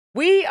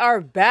We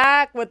are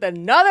back with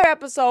another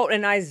episode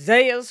in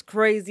Isaiah's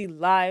Crazy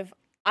Life.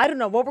 I don't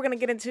know what we're going to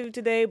get into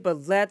today,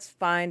 but let's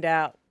find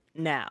out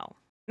now.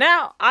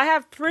 Now, I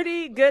have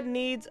pretty good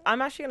needs.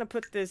 I'm actually going to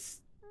put this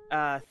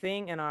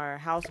thing in our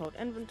household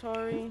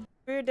inventory.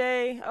 Career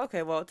day.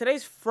 Okay, well,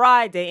 today's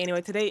Friday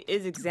anyway. Today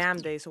is exam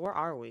day, so where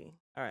are we?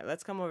 All right,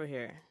 let's come over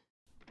here.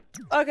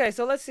 Okay,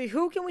 so let's see.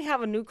 Who can we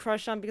have a new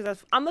crush on?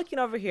 Because I'm looking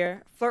over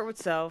here. Flirt with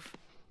self.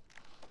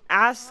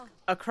 Ask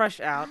a crush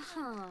out.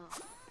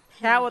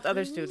 Chat with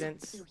other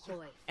students.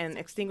 And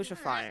extinguish a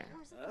fire.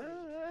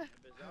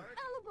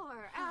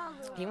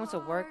 He wants to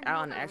work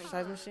out on the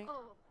exercise machine.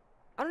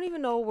 I don't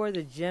even know where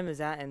the gym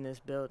is at in this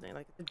building.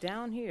 Like, it's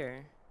down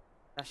here.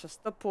 That's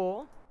just the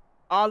pool.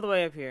 All the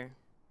way up here.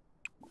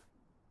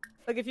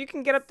 Like, if you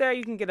can get up there,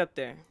 you can get up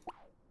there.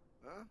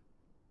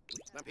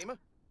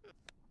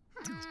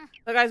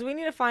 So guys, we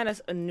need to find us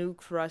a new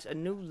crush, a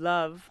new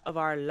love of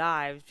our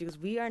lives, because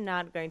we are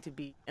not going to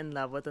be in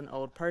love with an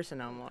old person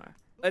no more.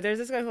 Like, there's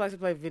this guy who likes to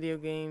play video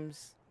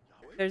games.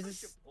 There's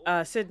this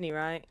Sydney,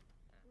 right?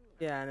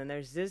 Yeah, and then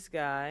there's this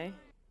guy.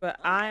 But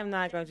I am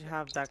not going to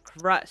have that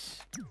crush.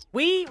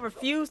 We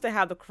refuse to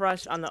have the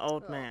crush on the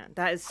old man.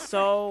 That is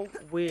so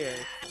weird.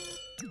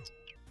 So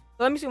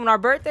let me see. When our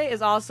birthday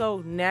is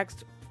also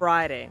next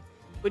Friday,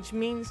 which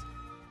means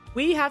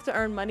we have to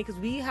earn money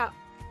because we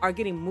are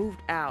getting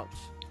moved out.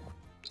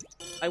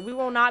 Like, we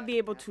will not be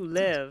able to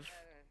live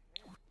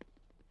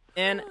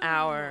in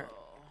our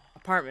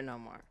apartment no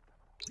more.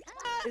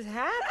 What is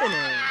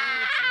happening?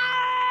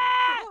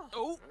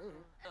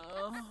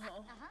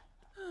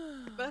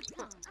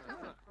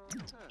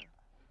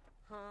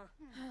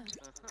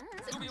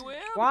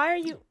 Why are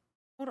you...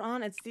 Hold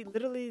on, it's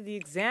literally the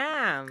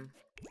exam.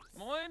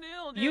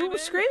 You were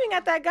screaming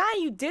at that guy.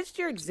 You ditched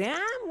your exam?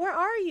 Where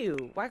are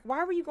you?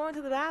 Why were you going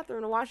to the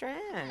bathroom to wash your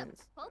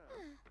hands?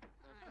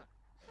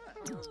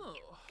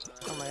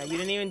 Oh my god, you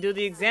didn't even do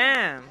the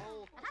exam.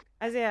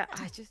 Isaiah,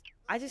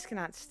 I just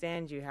cannot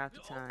stand you half the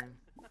time.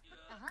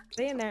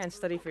 Stay in there and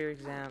study for your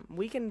exam.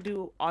 We can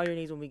do all your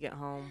needs when we get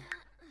home.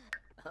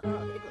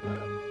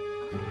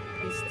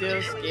 He's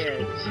still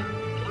scared.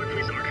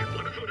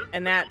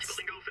 And that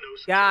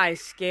guy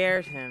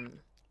scared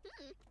him.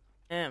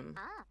 Alright,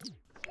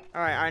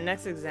 our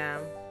next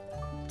exam.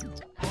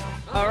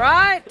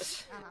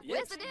 Alright!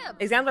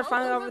 Exams are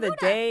finally over. The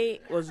day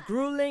was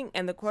grueling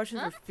and the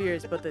questions were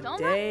fierce, but the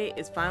day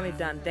is finally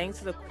done. Thanks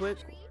to the quick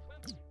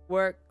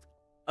work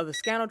of the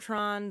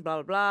Scantotron,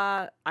 blah, blah,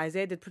 blah.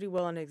 Isaiah did pretty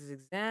well on his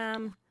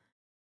exam.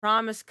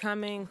 Promise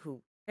coming.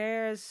 Who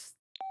cares?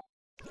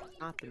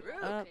 Popping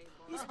up.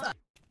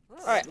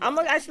 Alright, I'm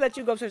gonna actually let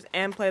you go upstairs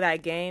and play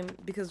that game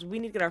because we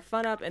need to get our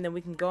fun up and then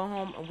we can go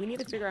home and we need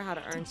to figure out how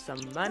to earn some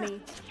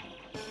money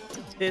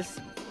this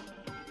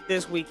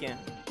weekend.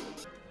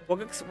 We'll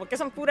get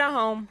some food at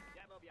home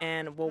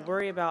and we'll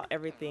worry about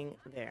everything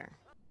there.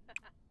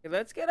 Okay,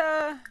 let's get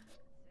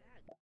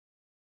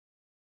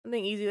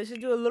something easy. Let's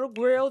just do a little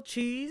grilled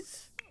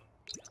cheese.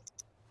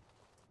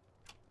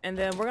 And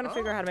then we're gonna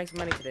figure out how to make some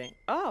money today.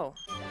 Oh.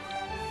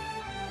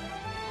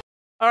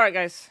 Alright,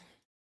 guys.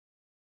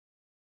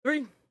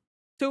 3,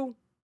 2,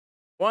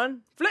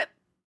 1, flip!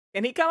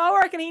 Can he come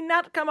over or can he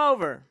not come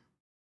over?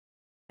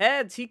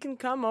 Heads, he can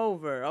come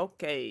over.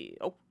 Okay.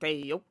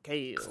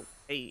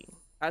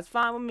 That's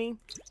fine with me.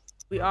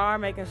 We are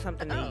making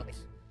something to eat.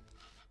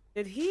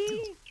 Did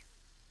he...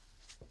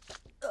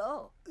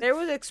 There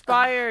was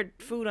expired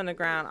food on the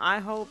ground. I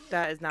hope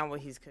that is not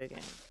what he's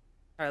cooking.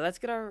 Alright, let's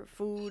get our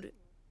food.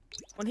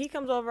 When he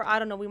comes over, I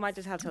don't know, we might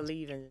just have to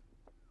leave and...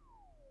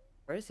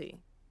 Where is he?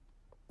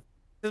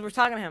 Because we're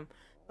talking to him.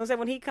 Let's say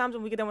when he comes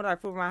and we get done with our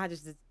food, we might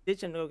just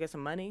ditch him to go get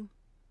some money.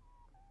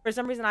 For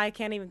some reason, I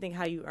can't even think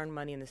how you earn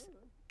money in this.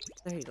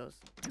 There he goes.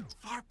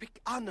 Farpik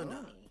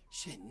anana.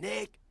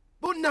 Shenek.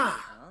 Buna.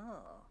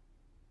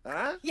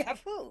 Huh?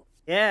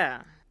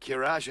 Yeah.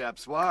 Kiraj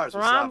Apswars.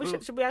 Prom?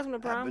 Should we ask him to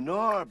prom?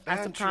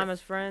 Ask him to prom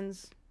as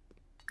friends.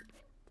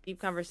 Deep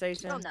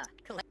conversation.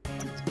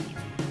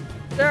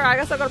 Sir, I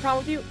guess I'll go to prom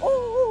with you.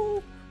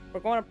 Oh,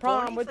 we're going to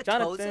prom with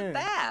Jonathan.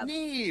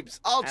 Neebs.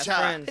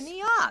 Alcha.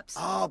 Neops.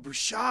 Oh,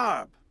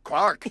 Bouchard.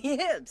 Clark.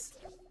 Hibbs.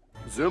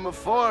 Zuma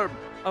Forb.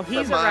 Oh,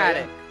 he's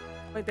erratic.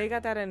 Wait, they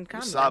got that in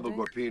common. Sabu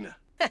Gorpina.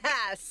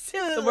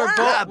 So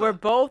we're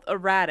both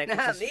erratic, which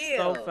is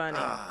so funny.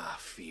 Ah,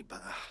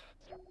 Fiba.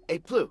 Hey,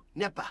 Plu.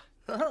 Nepa.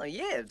 Oh,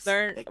 yes.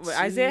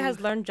 Isaiah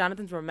has learned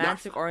Jonathan's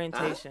romantic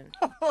orientation.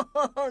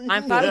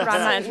 I'm flattered, but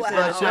I'm not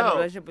interested in a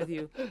relationship with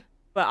you.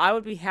 But I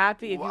would be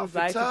happy if you would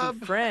like to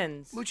be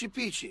friends. Muchi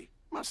Pichi.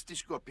 Musti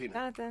Scorpina.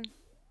 Jonathan.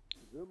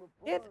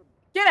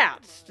 Get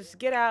out. Just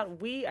get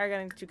out. We are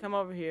going to come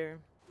over here.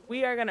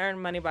 We are going to earn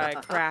money by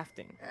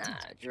crafting.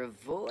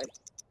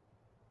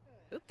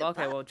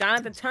 Okay, well,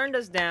 Jonathan turned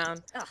us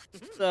down.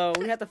 So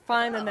we have to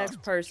find the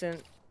next person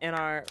in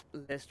our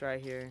list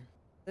right here.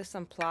 There's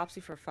some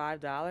Plopsy for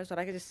 $5, but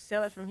I could just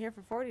sell it from here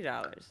for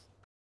 $40.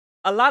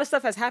 A lot of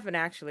stuff has happened,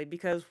 actually,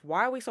 because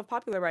why are we so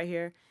popular right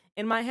here?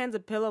 In my hands, a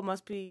pillow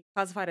must be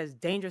classified as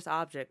dangerous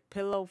object.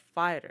 Pillow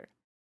fighter.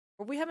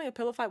 Were we having a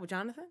pillow fight with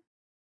Jonathan?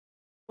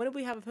 When did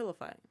we have a pillow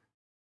fight?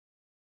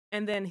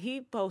 And then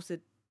he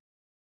posted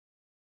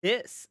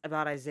this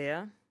about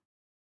Isiah.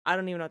 I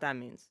don't even know what that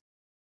means.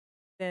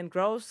 Then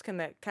gross, can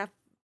the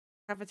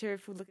cafeteria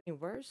food look any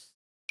worse?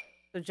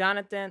 So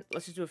Jonathan,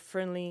 let's just do a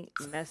friendly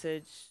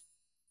message.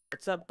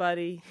 What's up,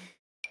 buddy?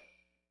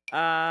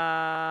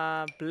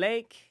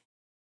 Blake,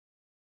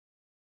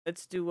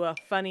 let's do a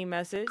funny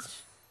message.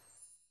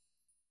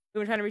 We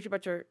were trying to reach you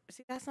about your...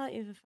 See, that's not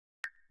even...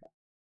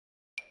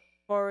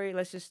 Corey,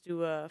 let's just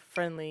do a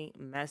friendly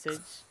message.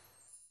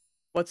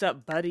 What's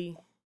up, buddy?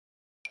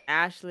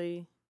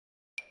 Ashley,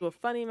 do a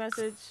funny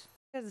message.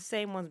 There's the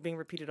same ones being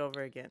repeated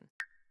over again.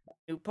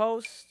 New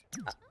post.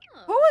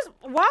 Who is...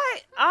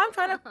 Why? I'm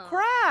trying to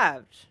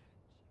craft.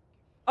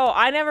 Oh,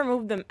 I never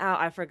moved them out.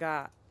 I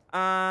forgot.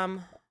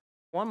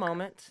 One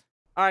moment.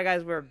 All right,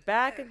 guys, we're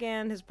back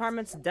again. His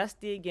apartment's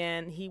dusty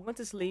again. He went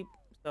to sleep,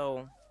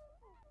 so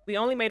we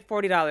only made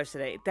 $40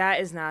 today. That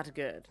is not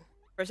good.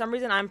 For some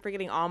reason, I'm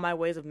forgetting all my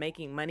ways of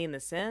making money in The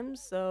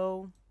Sims,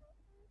 so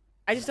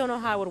I just don't know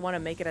how I would want to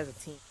make it as a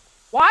team.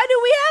 Why do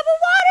we have a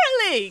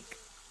water leak?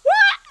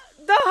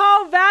 What? The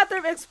whole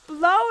bathroom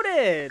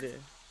exploded.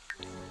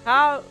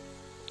 How?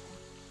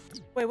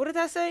 Wait, what did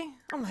that say?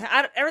 Oh my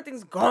God,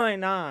 everything's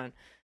going on.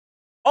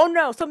 Oh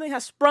no, something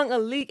has sprung a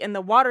leak and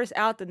the water is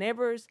out. The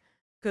neighbors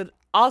could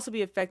also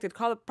be affected.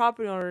 Call the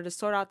property owner to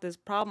sort out this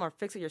problem or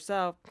fix it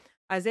yourself.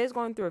 Isiah's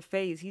going through a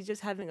phase. He's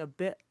just having a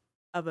bit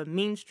of a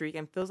mean streak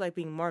and feels like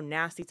being more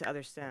nasty to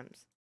other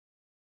Sims.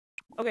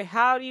 Okay,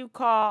 how do you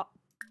call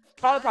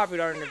the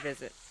property owner to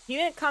visit? He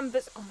didn't come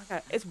visit. Oh my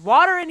God, it's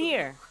water in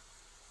here.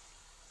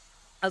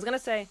 I was gonna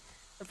say,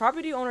 the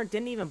property owner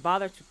didn't even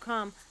bother to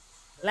come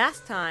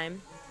last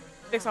time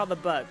to fix all the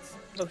bugs.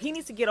 So he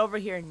needs to get over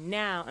here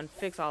now and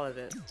fix all of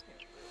this.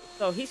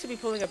 So he should be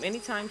pulling up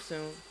anytime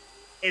soon.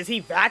 Is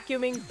he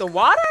vacuuming the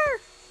water?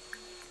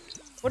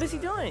 What is he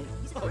doing?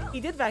 Oh, he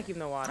did vacuum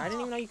the water. I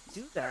didn't even know you could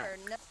do that.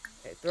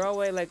 Okay, throw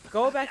away, like,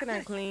 go back in there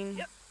and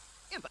clean.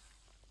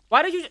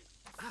 Why did you...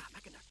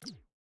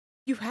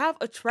 You have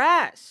a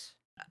trash.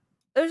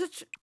 There's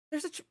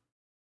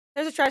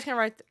a trash can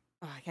right there.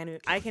 Oh,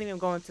 I can't even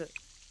go into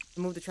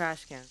move the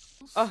trash can.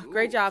 Oh,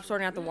 great job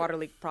sorting out the water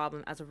leak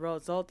problem. As a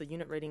result, the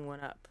unit rating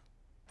went up.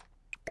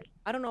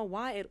 I don't know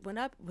why it went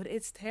up, but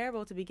it's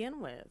terrible to begin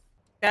with.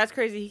 That's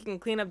crazy. He can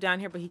clean up down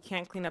here, but he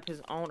can't clean up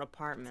his own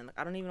apartment. Like,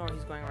 I don't even know where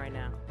he's going right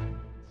now.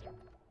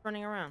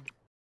 Running around.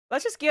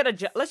 Let's just get a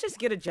job. Let's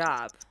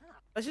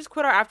just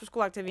quit our after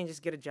school activity and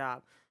just get a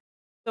job.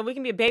 So we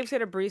can be a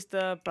babysitter,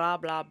 barista, blah,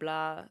 blah,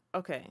 blah.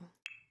 Okay.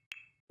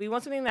 We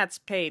want something that's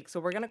paid, so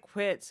we're going to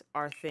quit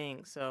our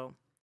thing. So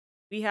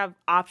we have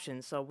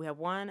options. So we have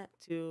 1,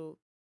 2,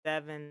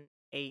 7,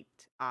 8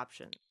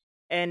 options.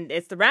 And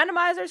it's the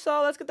randomizer,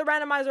 so let's get the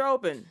randomizer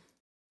open.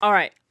 All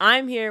right,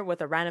 I'm here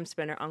with a random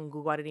spinner on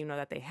Google. I didn't even know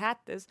that they had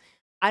this.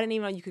 I didn't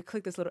even know you could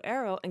click this little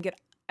arrow and get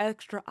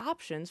extra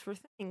options for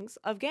things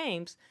of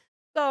games.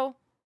 So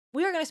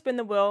we are going to spin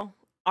the wheel.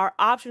 Our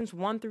options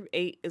 1 through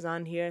 8 is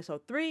on here.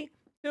 So 3,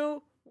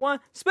 2, 1,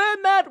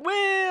 spin that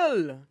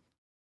wheel.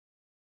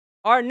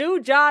 Our new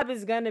job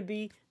is going to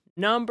be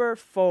number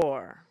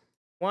 4.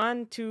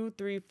 1, 2,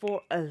 3,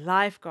 4, a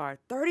lifeguard.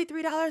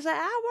 $33 an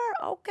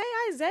hour. Okay,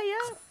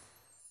 Isiah.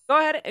 Go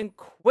ahead and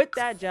quit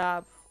that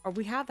job. Or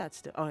we have that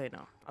still. Oh, wait,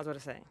 no. I was about to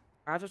say.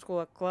 Our after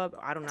school club,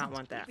 I do not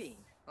want that.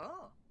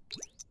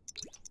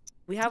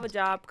 We have a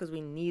job because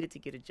we needed to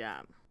get a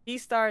job. He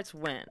starts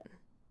when?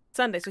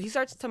 Sunday. So he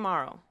starts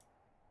tomorrow.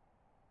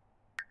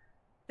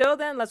 Till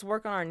then, let's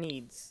work on our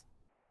needs.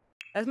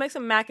 Let's make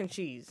some mac and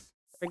cheese.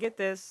 Forget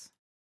this.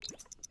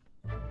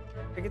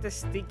 Forget this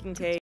stinking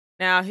cake.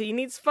 Now, he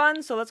needs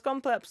fun, so let's go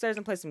and play upstairs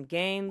and play some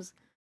games.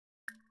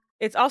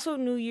 It's also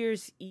New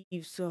Year's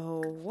Eve,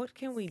 so what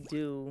can we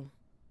do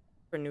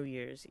for New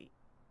Year's Eve?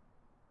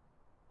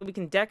 We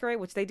can decorate,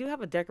 which they do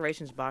have a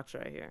decorations box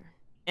right here.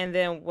 And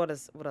then what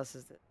else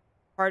is it?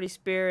 Party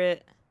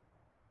spirit,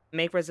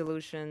 make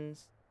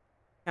resolutions,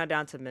 count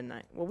down to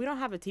midnight. Well, we don't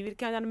have a TV to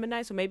count down to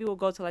midnight, so maybe we'll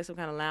go to like some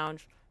kind of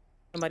lounge,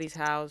 somebody's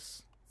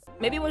house.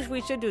 Maybe what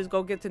we should do is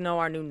go get to know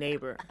our new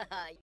neighbor.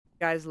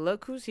 Guys,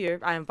 look who's here.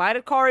 I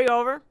invited Corey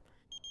over,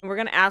 and we're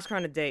gonna ask her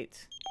on a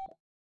date.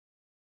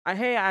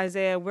 Hey,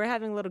 Isiah, we're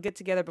having a little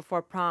get-together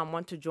before prom.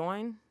 Want to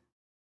join?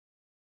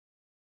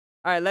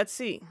 All right, let's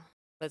see.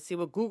 Let's see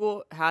what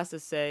Google has to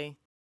say.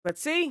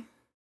 Let's see.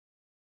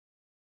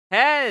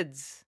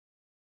 Heads.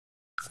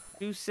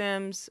 Choose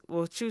Sims.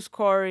 We'll choose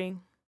Corey.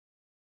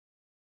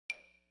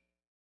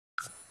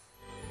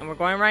 And we're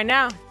going right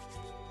now.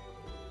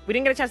 We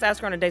didn't get a chance to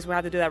ask her on a date, so we'll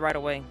have to do that right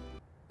away.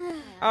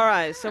 All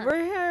right, so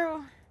we're here.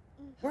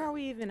 Where are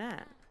we even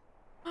at?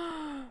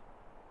 I'm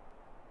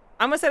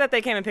going to say that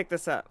they came and picked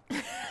us up.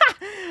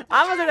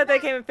 I'm going to say that they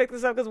came and picked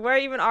us up because where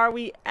even are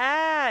we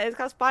at? It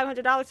costs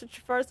 $500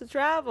 for us to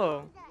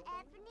travel.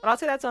 But I'll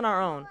say that's on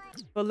our own.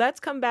 But let's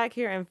come back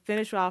here and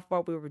finish off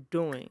what we were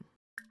doing.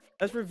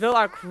 Let's reveal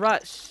our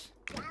crush.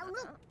 And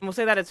we'll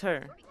say that it's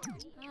her.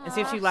 And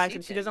see if she likes it.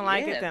 If she doesn't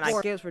like it, then I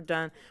guess we're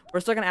done.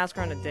 We're still going to ask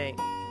her on a date.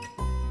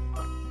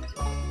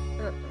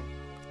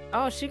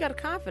 Oh, she got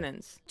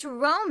confidence.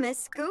 Jerome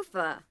is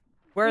Scoofa.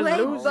 We're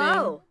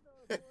losing.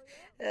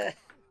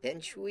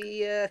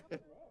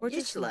 We're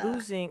just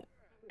losing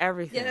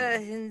everything. Yeah,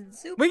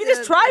 We can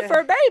just try for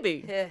a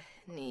baby.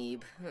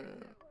 Neeb.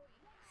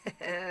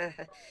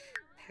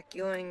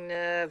 Going,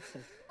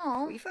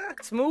 Oh.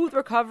 Smooth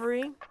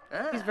recovery.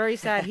 He's very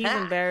sad. He's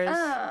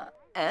embarrassed.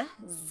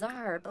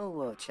 Zarb.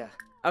 Owocha.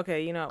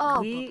 Okay, you know,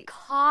 Oh,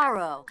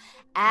 Caro.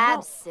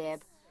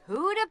 Absib.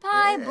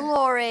 Hudapai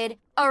Blorid.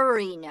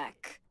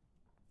 Arenak.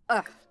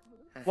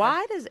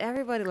 Why does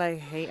everybody, like,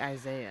 hate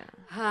Isiah?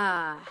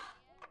 Ha.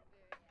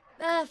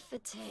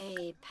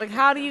 Bethate. Like,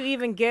 how do you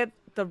even get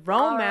the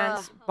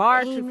romance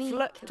bar Amy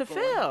to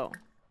fill?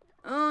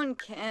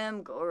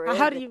 Uncam Gore.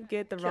 How do you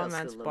get the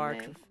romance bar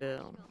to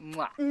fill?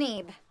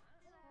 Neeb.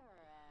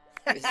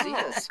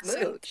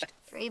 Smooched.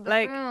 Free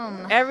Like,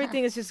 room.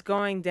 everything is just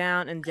going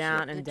down and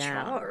down and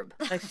down.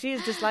 Like,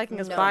 she's disliking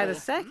us by the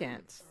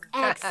second.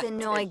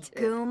 Exenoid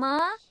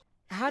Guma.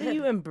 How do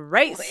you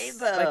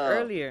embrace, like,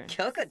 earlier?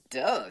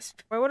 Dosp.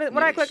 Wait, what did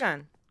I click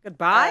on?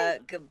 Goodbye?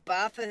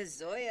 Gabafa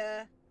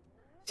Zoya.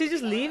 She's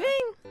just leaving?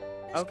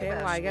 Okay,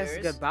 well, I guess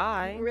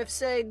goodbye.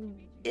 Rifseg.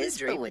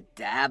 Isra with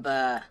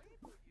Daba.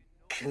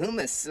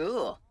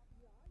 Kumasul.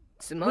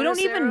 We don't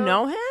even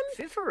know him?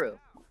 Fifaru.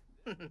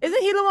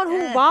 Isn't he the one who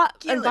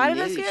invited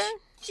us here?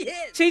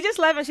 Shit. She just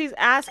left and she's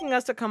asking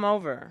us to come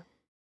over.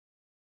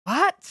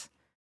 What?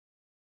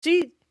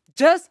 She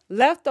just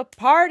left the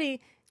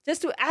party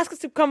just to ask us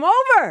to come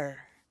over.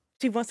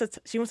 She wants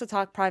to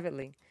talk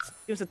privately.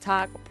 She wants to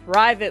talk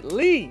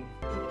privately.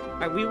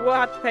 All right, we will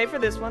have to pay for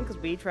this one because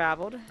we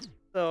traveled.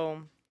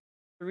 So,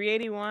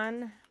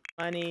 $381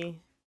 money.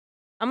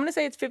 I'm gonna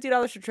say it's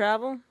 $50 to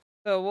travel.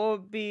 So we'll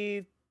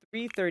be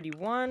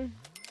 $331.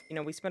 You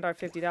know, we spent our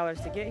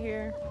 $50 to get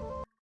here.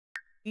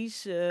 We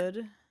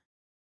should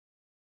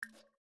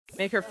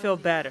make her feel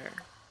better.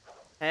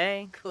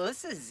 Hey.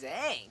 Kusa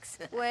Zanks.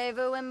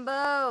 Wavo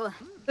Wimbo.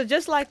 So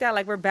just like that,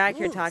 like we're back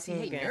here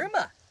talking again.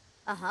 Nirma.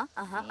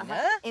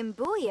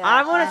 Imbuya.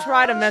 I want to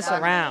try to mess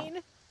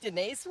around.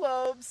 Danae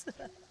Swobes.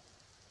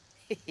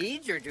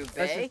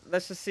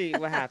 Let's just see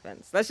what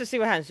happens. Let's just see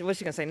what happens. What's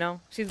she gonna say?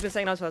 No? She's been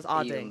saying no to us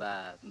all day.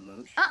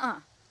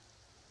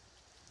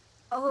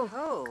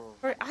 Oh.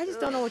 I just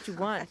don't know what you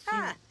want.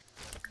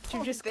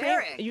 You just came.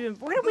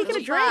 Where did we get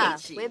a drink?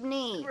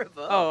 Wibney.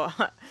 Oh,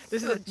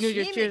 this is New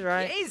Year's cheers,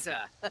 right?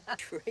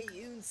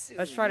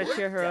 Let's try to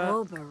cheer her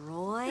up.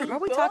 Why are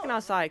we talking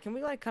outside? Can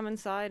we like come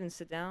inside and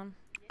sit down?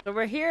 So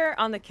we're here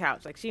on the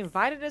couch. Like she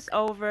invited us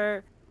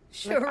over.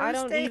 Like, I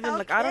don't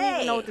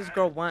even know what this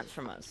girl wants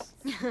from us.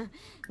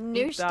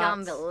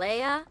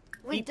 Nushtambalea.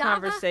 Deep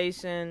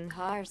conversation.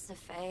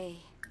 Parsafe.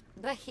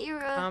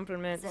 Bahira.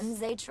 Compliments.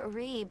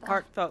 Zemzetrorib.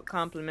 Heartfelt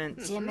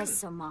compliments.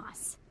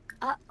 Dimisomas.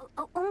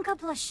 Unka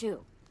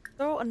plashu.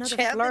 Throw another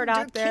flirt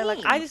out there.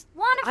 Like I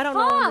don't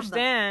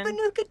understand.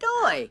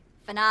 Banukadoy.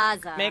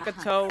 Fanaza. Make a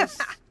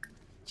toast.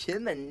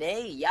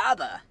 Chimene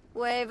Yaba.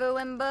 Wavo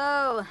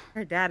Wimbo.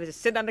 Her dad is just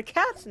sitting on the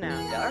couch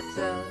now.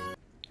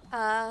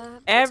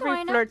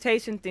 Every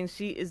flirtation thing,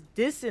 she is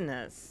dissing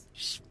us.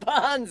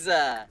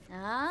 Spanza.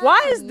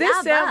 Why is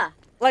this Sam,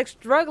 like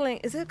struggling?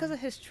 Is it because of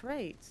his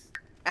traits?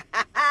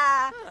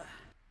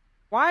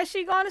 Why is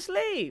she going to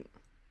sleep?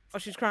 Oh,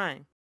 she's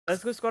crying.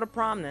 Let's just go to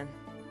prom then.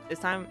 It's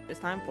time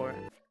for it.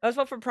 Let's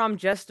vote for prom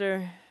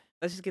jester.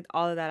 Let's just get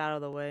all of that out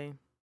of the way.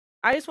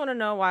 I just want to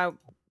know why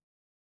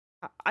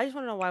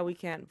we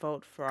can't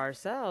vote for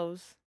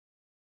ourselves.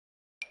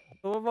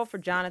 So we'll vote for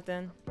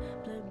Jonathan.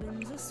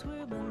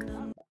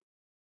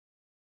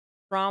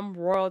 Prom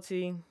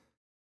royalty.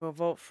 We'll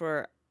vote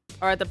for...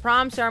 Alright, the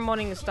prom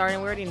ceremony is starting.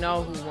 We already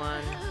know who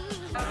won.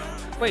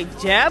 Wait,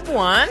 Jeb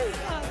won?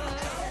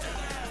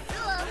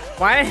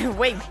 Why?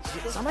 Wait,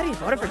 somebody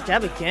voted for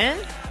Jeb again?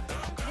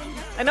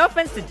 Like, no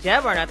offense to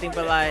Jeb or nothing,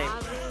 but like...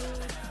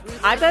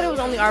 I thought it was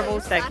only our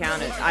votes that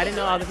counted. I didn't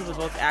know other people's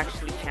votes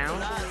actually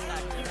count.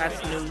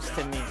 That's news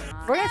to me.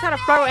 We're gonna try to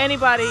flirt with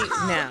anybody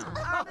now.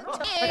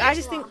 Like, I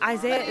just think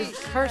Isiah is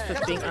cursed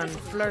with being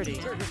unflirty.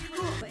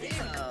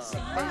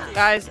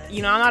 Guys,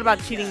 you know, I'm not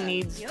about cheating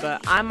needs,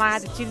 but I might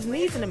have to cheat his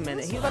needs in a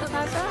minute. He's about to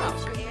pass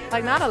out.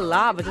 Like, not a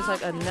lot, but just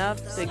like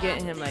enough to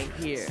get him like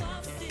here.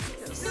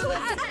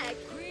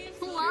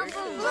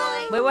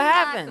 Wait, what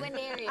happened?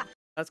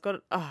 Let's go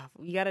to,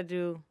 we gotta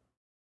do,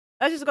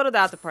 let's just go to the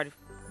after party.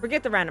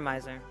 Forget the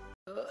randomizer.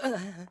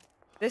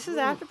 This is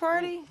the after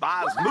party?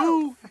 Boss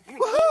move.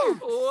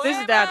 This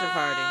is the after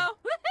party.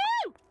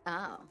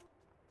 Oh. I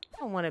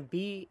don't want to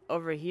be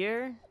over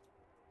here.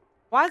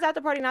 Why is the after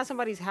party not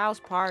somebody's house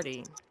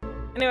party?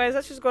 Anyways,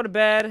 let's just go to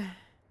bed.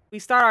 We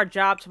start our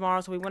job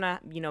tomorrow, so we want to,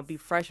 you know, be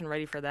fresh and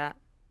ready for that.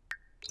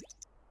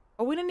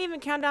 Oh, we didn't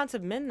even count down to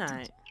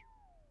midnight.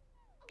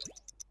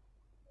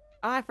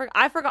 Oh,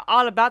 I forgot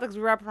all about that because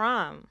we were at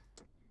prom.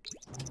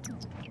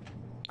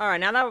 All right,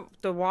 now that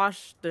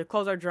the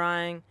clothes are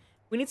drying,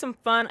 we need some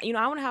fun. You know,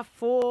 I want to have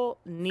full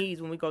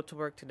needs when we go to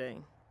work today.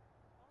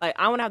 Like,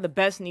 I want to have the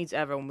best needs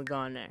ever when we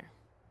go in there.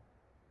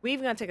 We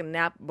even gonna take a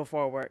nap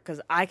before work because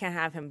I can't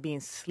have him being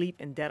asleep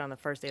and dead on the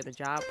first day of the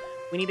job.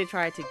 We need to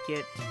try to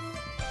get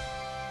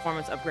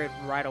performance upgrade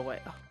right away.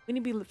 Oh, we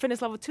need to be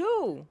fitness level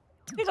 2.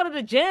 We go to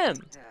the gym.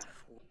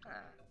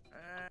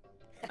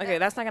 Okay,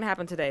 that's not gonna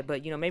happen today,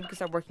 but you know, maybe we can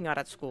start working out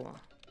at school.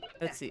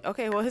 Let's see.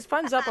 Okay, well, his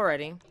fun's up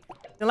already.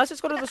 Then let's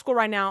just go to the school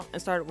right now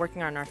and start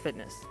working on our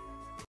fitness.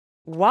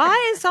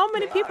 Why is so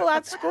many people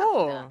at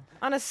school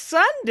on a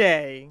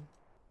Sunday?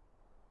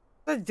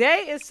 The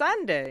day is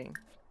Sunday.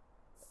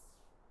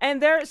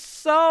 And there's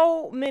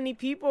so many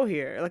people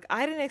here. Like,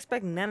 I didn't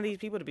expect none of these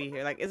people to be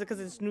here. Like, is it because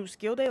it's new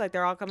skill day? Like,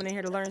 they're all coming in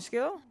here to learn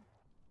skill?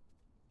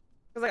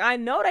 Because, like, I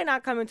know they're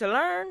not coming to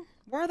learn.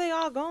 Where are they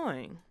all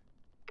going?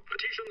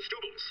 Attention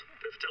students,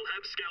 if they'll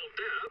have scalp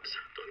dabs,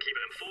 don't keep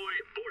them foy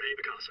bore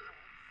Picasso.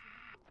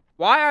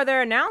 Why are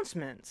there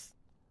announcements?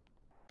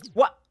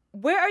 What?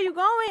 Where are you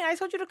going? I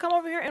told you to come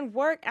over here and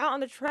work out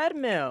on the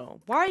treadmill.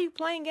 Why are you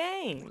playing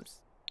games?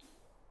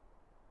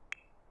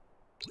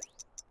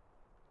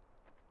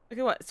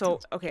 Okay, what? So,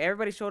 okay,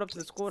 everybody showed up to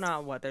the school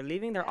now. What? They're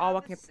leaving? They're all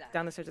walking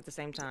down the stairs at the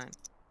same time.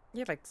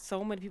 Yeah, like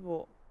so many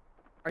people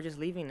are just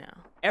leaving now.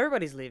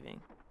 Everybody's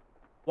leaving.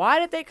 Why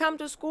did they come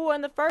to school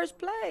in the first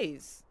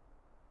place?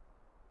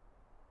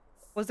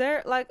 Was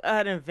there like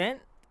an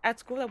event at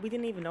school that we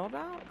didn't even know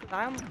about?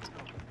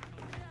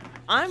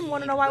 I'm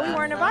want to know why we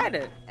weren't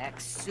invited.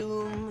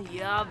 Exum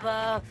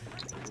yaba.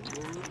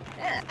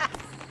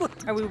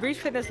 And we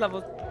reached fitness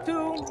level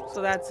 2,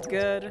 so that's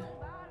good.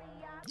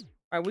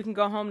 All right, we can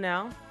go home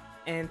now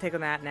and take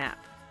that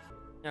nap.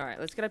 All right,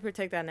 let's get up here,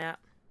 take that nap.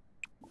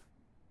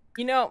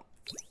 You know,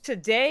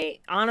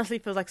 today honestly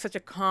feels like such a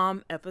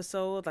calm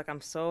episode. Like,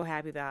 I'm so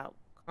happy that how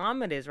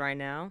calm it is right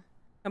now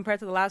compared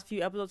to the last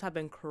few episodes have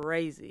been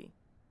crazy.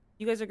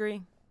 You guys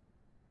agree?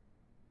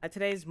 Like,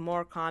 today's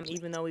more calm,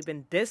 even though we've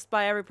been dissed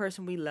by every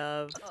person we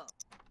love.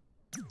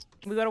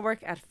 We go to work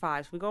at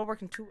 5, so we go to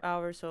work in 2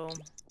 hours, so...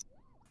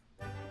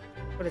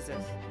 What is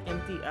this?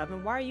 Empty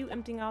oven? Why are you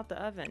emptying out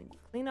the oven?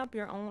 Clean up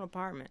your own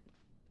apartment.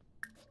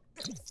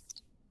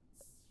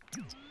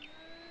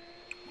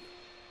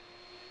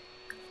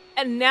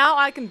 And now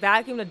I can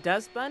vacuum the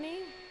dust bunny?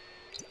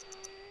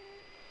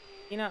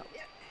 You know,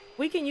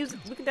 we can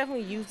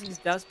definitely use these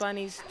dust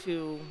bunnies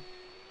to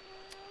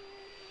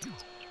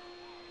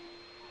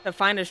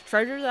find us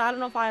treasures. I don't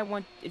know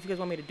if you guys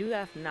want me to do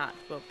that or not,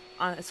 but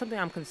it's something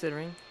I'm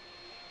considering.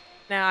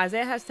 Now,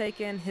 Isiah has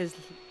taken his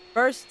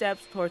first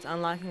steps towards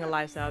unlocking a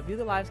lifestyle. View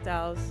the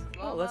lifestyles.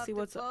 Oh, let's see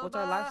what's our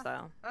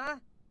lifestyle.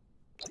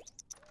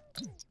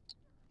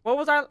 What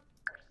was our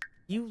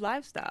view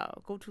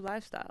lifestyle? Go to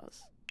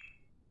lifestyles.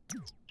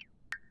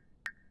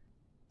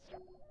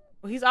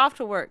 Well, he's off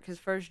to work, his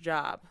first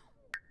job.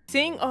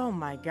 Oh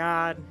my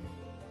god.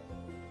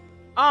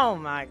 Oh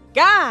my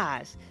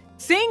gosh.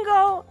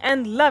 Single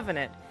and loving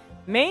it.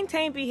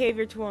 Maintain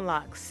behavior to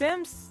unlock.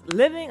 Sims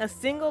living a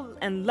single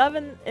and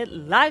loving it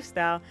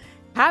lifestyle.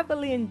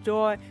 Happily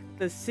enjoy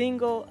the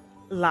single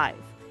life.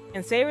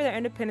 And savor their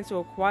independence to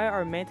acquire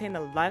or maintain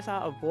a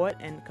lifestyle. Avoid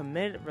and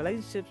committed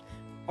relationships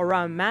or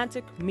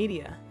romantic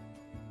media.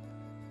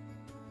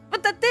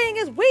 But the thing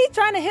is, we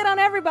trying to hit on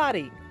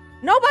everybody.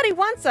 Nobody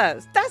wants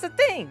us. That's the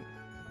thing.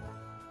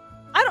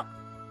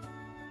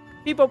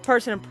 People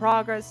person in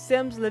progress.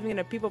 Sims living in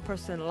a people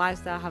person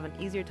lifestyle have an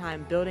easier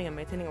time building and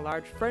maintaining a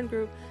large friend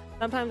group.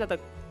 Sometimes at the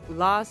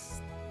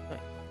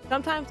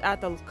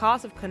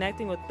cost of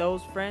connecting with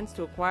those friends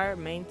to acquire,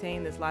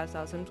 maintain this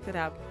lifestyle. Sims could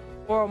have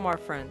 4 or more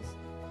friends.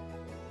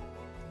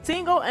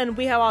 Single, and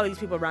we have all these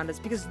people around us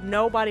because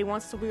nobody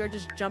wants us, so we are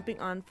just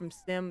jumping on from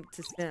sim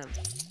to sim.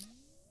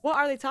 What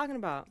are they talking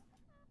about?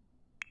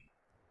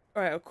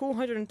 All right, a cool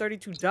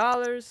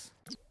 $132.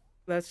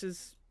 Let's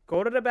just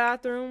go to the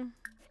bathroom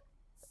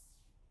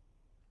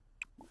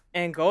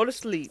and go to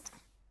sleep.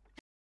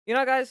 You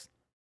know, guys,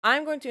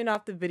 I'm going to end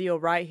off the video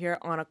right here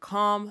on a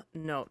calm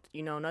note.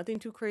 You know, nothing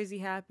too crazy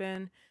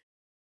happened.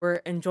 We're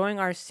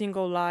enjoying our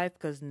single life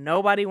because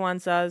nobody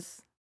wants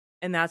us,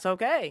 and that's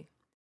okay.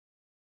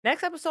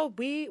 Next episode,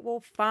 we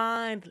will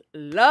find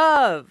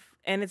love,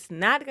 and it's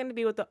not going to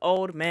be with the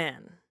old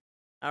man.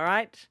 All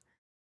right?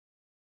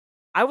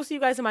 I will see you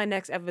guys in my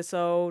next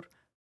episode.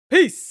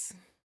 Peace!